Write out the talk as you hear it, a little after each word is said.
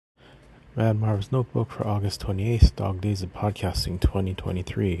Marv's Notebook for August 28th, Dog Days of Podcasting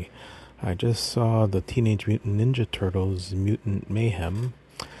 2023. I just saw the Teenage Mutant Ninja Turtles Mutant Mayhem.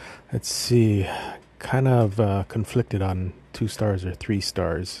 Let's see, kind of conflicted on 2 stars or 3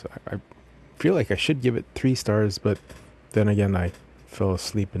 stars. I feel like I should give it 3 stars, but then again, I fell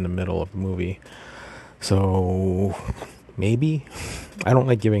asleep in the middle of the movie. So, maybe? I don't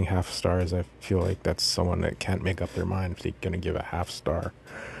like giving half stars. I feel like that's someone that can't make up their mind if they're going to give a half star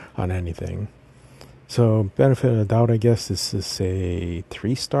on anything. So, benefit of the doubt, I guess, this is say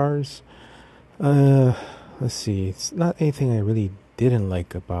 3 stars. Let's see. It's not anything I really didn't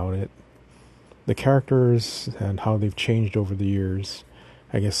like about it. The characters and how they've changed over the years.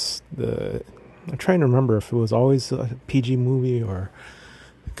 I guess I'm trying to remember if it was always a PG movie or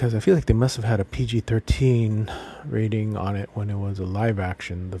because I feel like they must have had a PG-13 rating on it when it was a live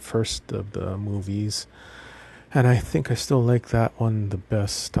action, the first of the movies. And I think I still like that one the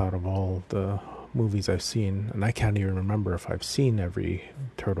best out of all the movies I've seen. And I can't even remember if I've seen every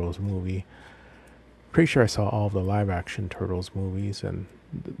Turtles movie. Pretty sure I saw all of the live-action Turtles movies. And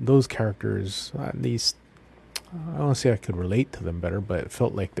those characters, at least, I don't say I could relate to them better, but it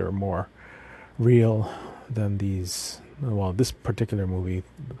felt like they were more real than these. Well, this particular movie,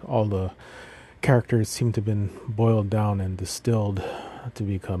 all the characters seem to have been boiled down and distilled to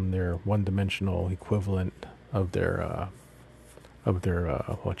become their one-dimensional equivalent of their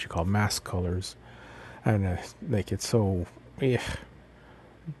what you call mask colors, and like it's so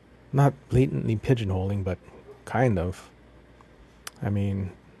not blatantly pigeonholing, but kind of. I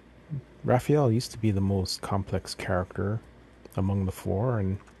mean, Raphael used to be the most complex character among the 4,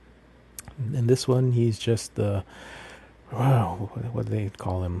 and in this one he's just the what do they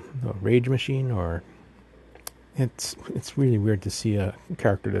call him, the rage machine, or it's really weird to see a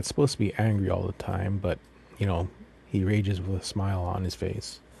character that's supposed to be angry all the time, but he rages with a smile on his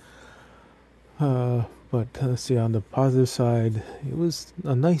face. But let's see, on the positive side, it was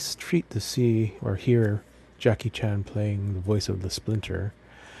a nice treat to see or hear Jackie Chan playing the voice of the Splinter,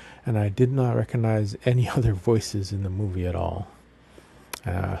 and I did not recognize any other voices in the movie at all.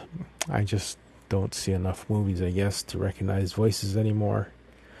 I just don't see enough movies, I guess, to recognize voices anymore.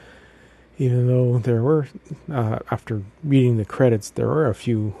 Even though there were, after reading the credits, there were a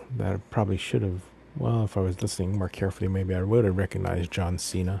few that I probably should have. Well, if I was listening more carefully, maybe I would have recognized John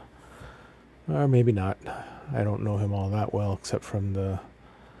Cena. Or maybe not. I don't know him all that well, except from the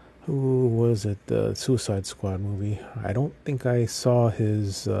Suicide Squad movie. I don't think I saw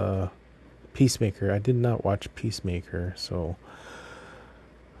his Peacemaker. I did not watch Peacemaker, so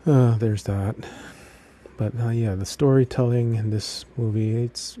there's that. But the storytelling in this movie,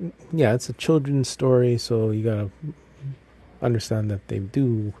 it's a children's story, so you gotta understand that they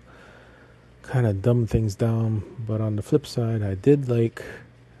do kind of dumb things down. But on the flip side, I did like,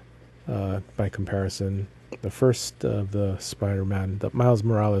 by comparison, the first of the the Miles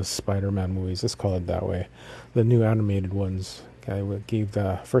Morales Spider-Man movies, let's call it that way, the new animated ones. I gave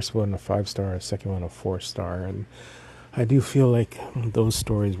the first one a 5 star, the second one a 4 star, and I do feel like those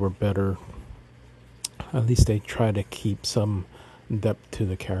stories were better. At least they try to keep some depth to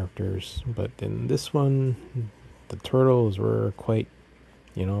the characters. But in this one, the turtles were quite,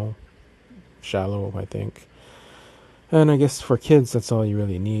 shallow, I think. And I guess for kids, that's all you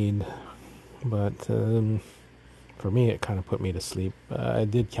really need. But for me, it kind of put me to sleep. I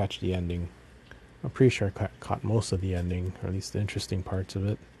did catch the ending. I'm pretty sure I caught most of the ending, or at least the interesting parts of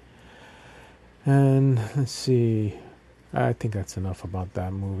it. And let's see. I think that's enough about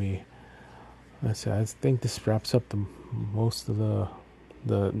that movie. I think this wraps up the most of the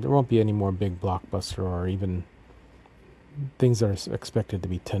there won't be any more big blockbuster or even things that are expected to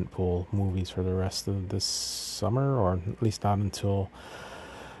be tentpole movies for the rest of this summer, or at least not until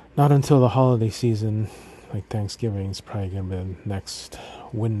the holiday season, like Thanksgiving. Is probably gonna be the next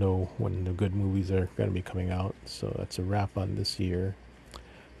window when the good movies are gonna be coming out. So that's a wrap on this year. I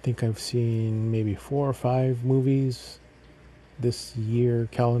think I've seen maybe 4 or 5 movies this year,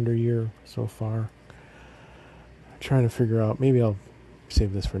 calendar year, so far. I'm trying to figure out, maybe I'll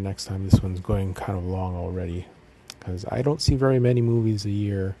save this for next time. This one's going kind of long already, because I don't see very many movies a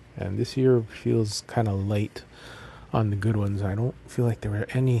year, and this year feels kind of light on the good ones. I don't feel like there were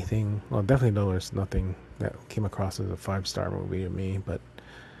anything, well, definitely there's nothing that came across as a 5-star movie to me, but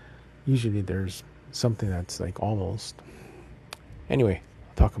usually there's something that's like almost. Anyway,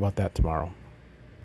 I'll talk about that tomorrow.